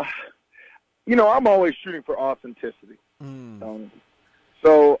 I'm always shooting for authenticity.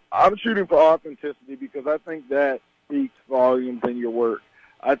 So I'm shooting for authenticity because I think that speaks volumes in your work.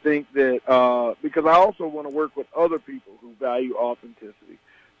 I think that because I also want to work with other people who value authenticity.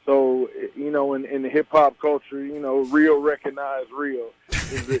 So, in the hip-hop culture, real recognize real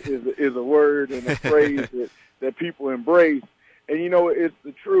is a word and a phrase that people embrace. And, it's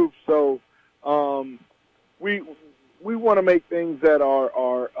the truth. So we want to make things that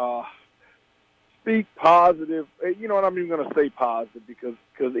are speak positive. And I'm even going to say positive because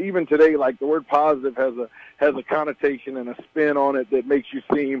even today, like the word positive has a connotation and a spin on it that makes you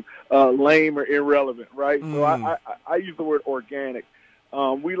seem lame or irrelevant, right? So I use the word organic.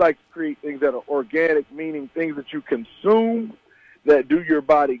 We like to create things that are organic, meaning things that you consume that do your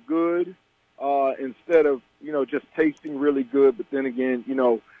body good, instead of, just tasting really good, but then again,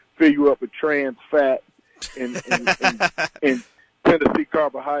 fill you up with trans fat and Tennessee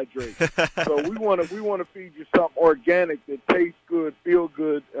carbohydrates. So we want to feed you something organic that tastes good, feel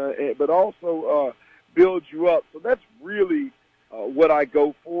good, but also build you up. So that's really what I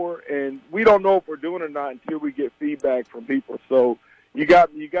go for, and we don't know if we're doing it or not until we get feedback from people. So you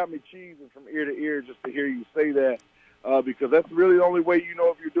got me cheesing from ear to ear just to hear you say that, because that's really the only way you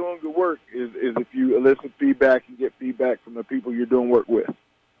know if you're doing good work is if you elicit feedback and get feedback from the people you're doing work with.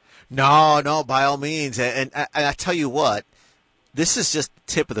 No, by all means. And I tell you what, this is just the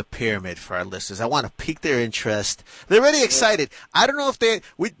tip of the pyramid for our listeners. I want to pique their interest. They're really excited. I don't know if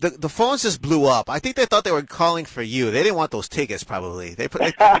the phones just blew up. I think they thought they were calling for you. They didn't want those tickets, probably. They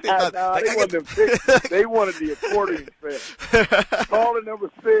wanted them tickets. They wanted the accordion fest. Call the number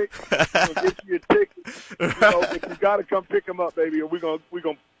 6. We'll get you a ticket. But you got to come pick them up, baby, or we're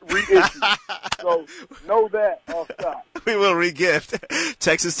gonna reissue. So know that off top. We will regift.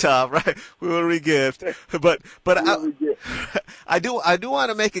 Texas Tom, right? We will regift. But I do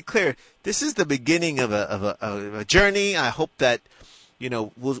want to make it clear. This is the beginning of a journey. I hope that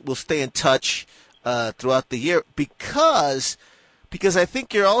we'll stay in touch throughout the year because I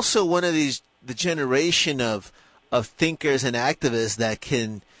think you're also one of the generation of thinkers and activists that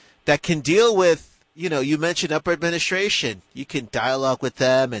can deal with. You mentioned upper administration. You can dialogue with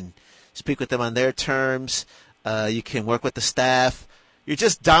them and speak with them on their terms. You can work with the staff. You're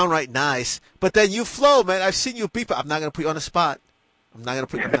just downright nice. But then you flow, man. I've seen you people. I'm not going to put you on the spot. I'm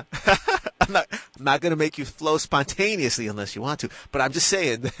not going to make you flow spontaneously unless you want to. But I'm just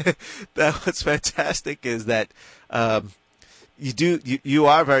saying that what's fantastic is that you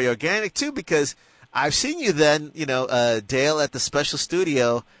are very organic too, because I've seen you then, Dale at the special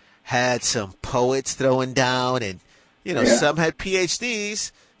studio had some poets throwing down, and some had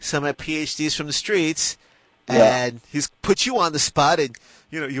PhDs, some had PhDs from the streets, and he's put you on the spot, and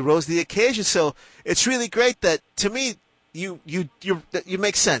you rose to the occasion. So it's really great that, to me, you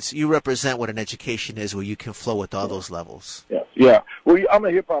make sense. You represent what an education is, where you can flow with all those levels. Yeah. Well, I'm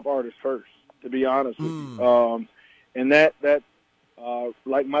a hip hop artist first, to be honest with you, and that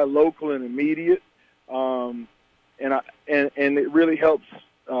like my local and immediate, and it really helps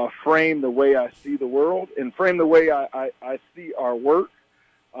frame the way I see the world and frame the way I see our work.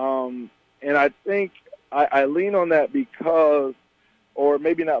 And I think I lean on that because, or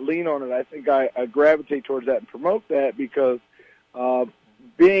maybe not lean on it, I think I gravitate towards that and promote that because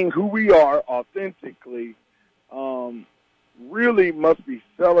being who we are authentically really must be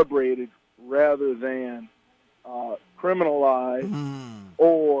celebrated rather than criminalized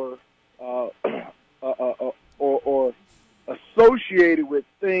or associated with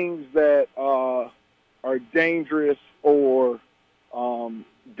things that are dangerous or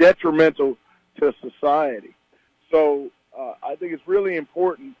detrimental to society. So I think it's really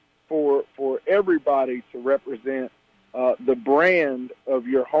important for everybody to represent the brand of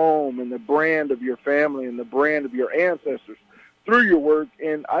your home and the brand of your family and the brand of your ancestors through your work.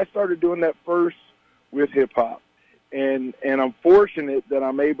 And I started doing that first with hip-hop. And I'm fortunate that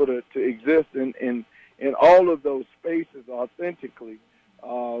I'm able to exist in all of those spaces authentically.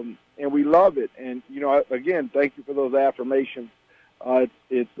 And we love it. And, again, thank you for those affirmations.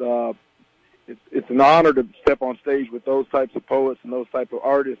 It's an honor to step on stage with those types of poets and those type of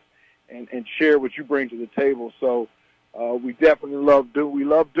artists and share what you bring to the table. So we definitely love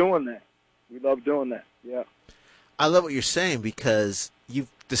doing that. We love doing that. Yeah. I love what you're saying because you've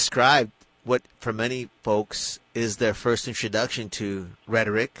described what for many folks is their first introduction to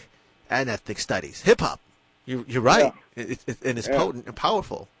rhetoric and ethnic studies, hip hop. You're right. Yeah. And it's potent and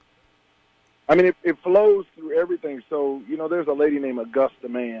powerful. I mean, it flows through everything. So, there's a lady named Augusta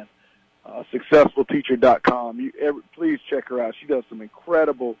Mann, successfulteacher.com. Please check her out. She does some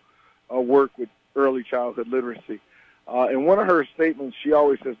incredible work with early childhood literacy. And one of her statements she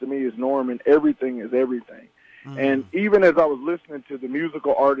always says to me is, Norman, everything is everything. And even as I was listening to the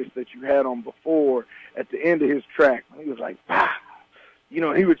musical artist that you had on before, at the end of his track, he was like, wow.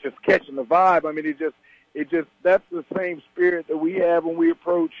 He was just catching the vibe. I mean, it just that's the same spirit that we have when we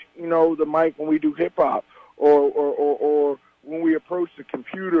approach, the mic when we do hip hop, or when we approach the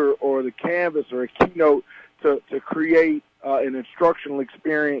computer or the canvas or a keynote to create an instructional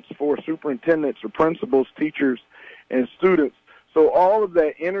experience for superintendents or principals, teachers, and students. So all of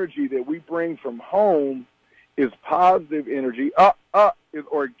that energy that we bring from home is positive energy, is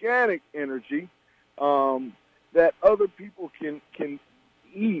organic energy that other people can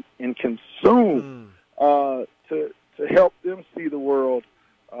eat and consume to help them see the world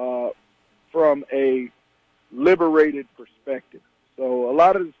from a liberated perspective. So a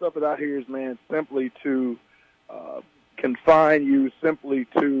lot of the stuff that I hear is, man, simply to confine you, simply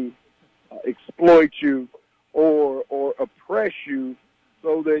to exploit you or oppress you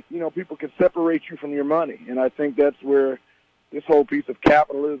so that, people can separate you from your money. And I think that's where this whole piece of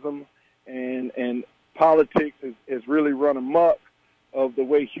capitalism and politics has really run amok of the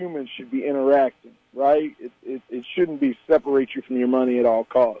way humans should be interacting, right? It shouldn't be separate you from your money at all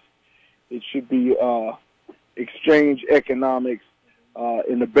costs. It should be exchange economics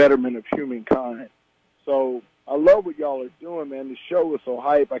in the betterment of humankind. So I love what y'all are doing, man. The show is so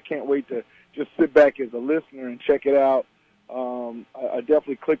hype. I can't wait to just sit back as a listener and check it out. I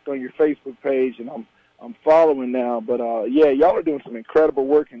definitely clicked on your Facebook page, and I'm following now. But, yeah, y'all are doing some incredible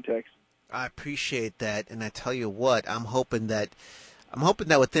work in Texas. I appreciate that, and I tell you what, I'm hoping that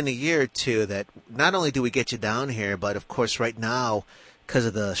within a year or two that not only do we get you down here, but, of course, right now, because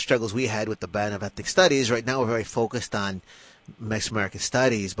of the struggles we had with the Band of Ethnic Studies, right now we're very focused on Mexican American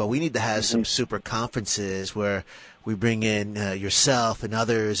Studies, but we need to have some super conferences where we bring in yourself and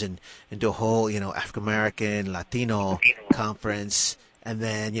others and do a whole, African American, Latino conference, and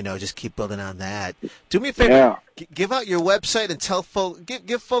then, just keep building on that. Do me a favor, give out your website and tell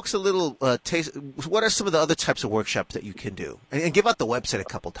give folks a little taste. What are some of the other types of workshops that you can do? And give out the website a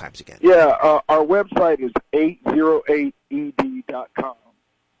couple times again. Yeah, our website is 808ed.com,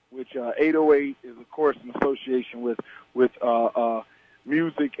 which 808 is, of course, an association with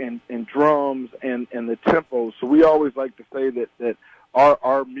music and drums and the tempo. So we always like to say that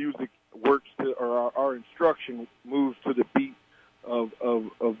our music works or our instruction moves to the beat of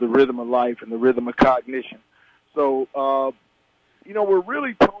the rhythm of life and the rhythm of cognition. So, we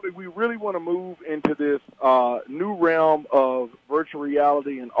really want to move into this new realm of virtual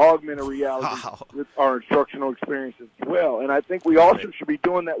reality and augmented reality with our instructional experiences as well. And I think we also should be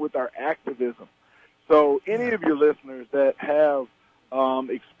doing that with our activism. So any of your listeners that have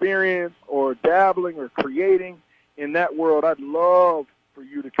experience or dabbling or creating in that world, I'd love for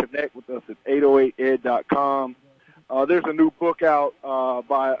you to connect with us at 808ed.com. There's a new book out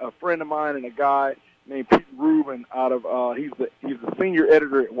by a friend of mine and a guy named Pete Rubin out of he's the senior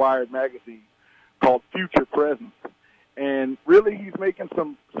editor at Wired magazine, called Future Presence. And really he's making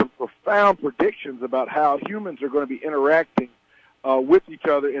some profound predictions about how humans are going to be interacting with each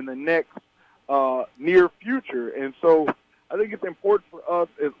other in the next near future. And so I think it's important for us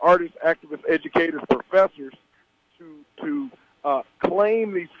as artists, activists, educators, professors to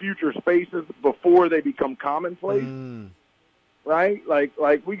claim these future spaces before they become commonplace. Right? Like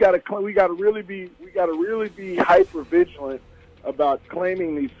we got to really be hyper vigilant about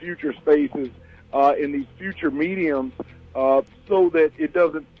claiming these future spaces in these future mediums so that it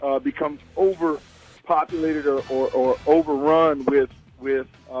doesn't become overpopulated or overrun with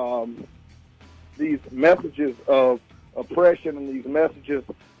these messages of oppression and these messages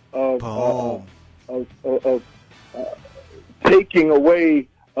of taking away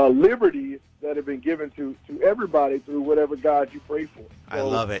liberties that have been given to everybody through whatever God you pray for. So, I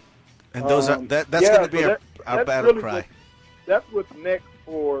love it. And those are that's going to be our battle cry. That's what's next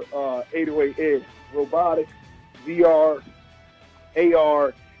for 808 Ed. Robotics, VR,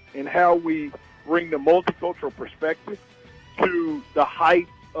 AR, and how we bring the multicultural perspective to the height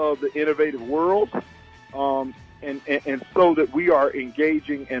of the innovative world, and so that we are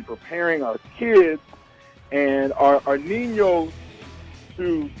engaging and preparing our kids and our niños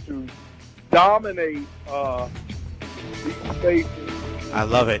to dominate these spaces. I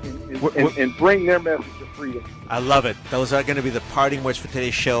love it. And bring their message of freedom. I love it. Those are going to be the parting words for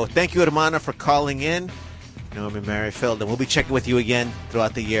today's show. Thank you, Hermana, for calling in. Noemi Merrifield, and we'll be checking with you again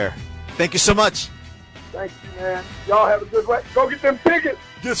throughout the year. Thank you so much. Thank you, man. Y'all have a good way. Go get them tickets.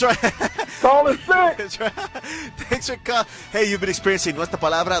 That's right. Call in sick. That's right. Thanks for calling. Hey, you've been experiencing Nuestra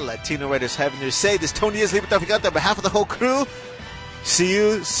Palabra, Latino Writers Having Their Say. This is Tony is Libre Traficante on behalf of the whole crew. See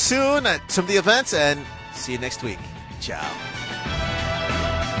you soon at some of the events, and see you next week. Ciao.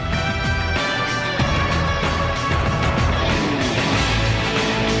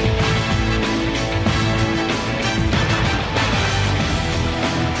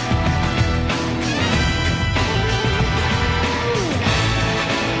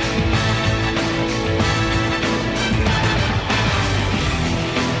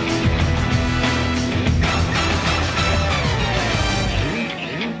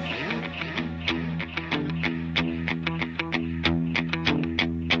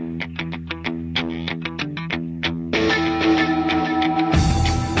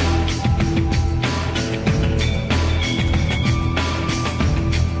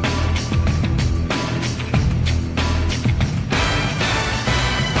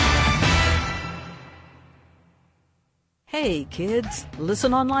 Hey kids,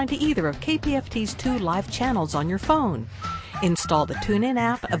 listen online to either of KPFT's 2 live channels on your phone. Install the TuneIn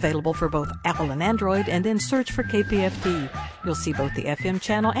app, available for both Apple and Android, and then search for KPFT. You'll see both the FM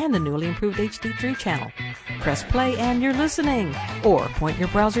channel and the newly improved HD3 channel. Press play and you're listening, or point your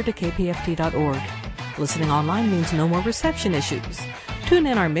browser to kpft.org. Listening online means no more reception issues. Tune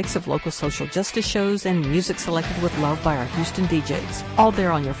in our mix of local social justice shows and music selected with love by our Houston DJs. All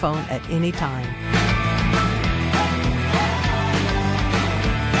there on your phone at any time.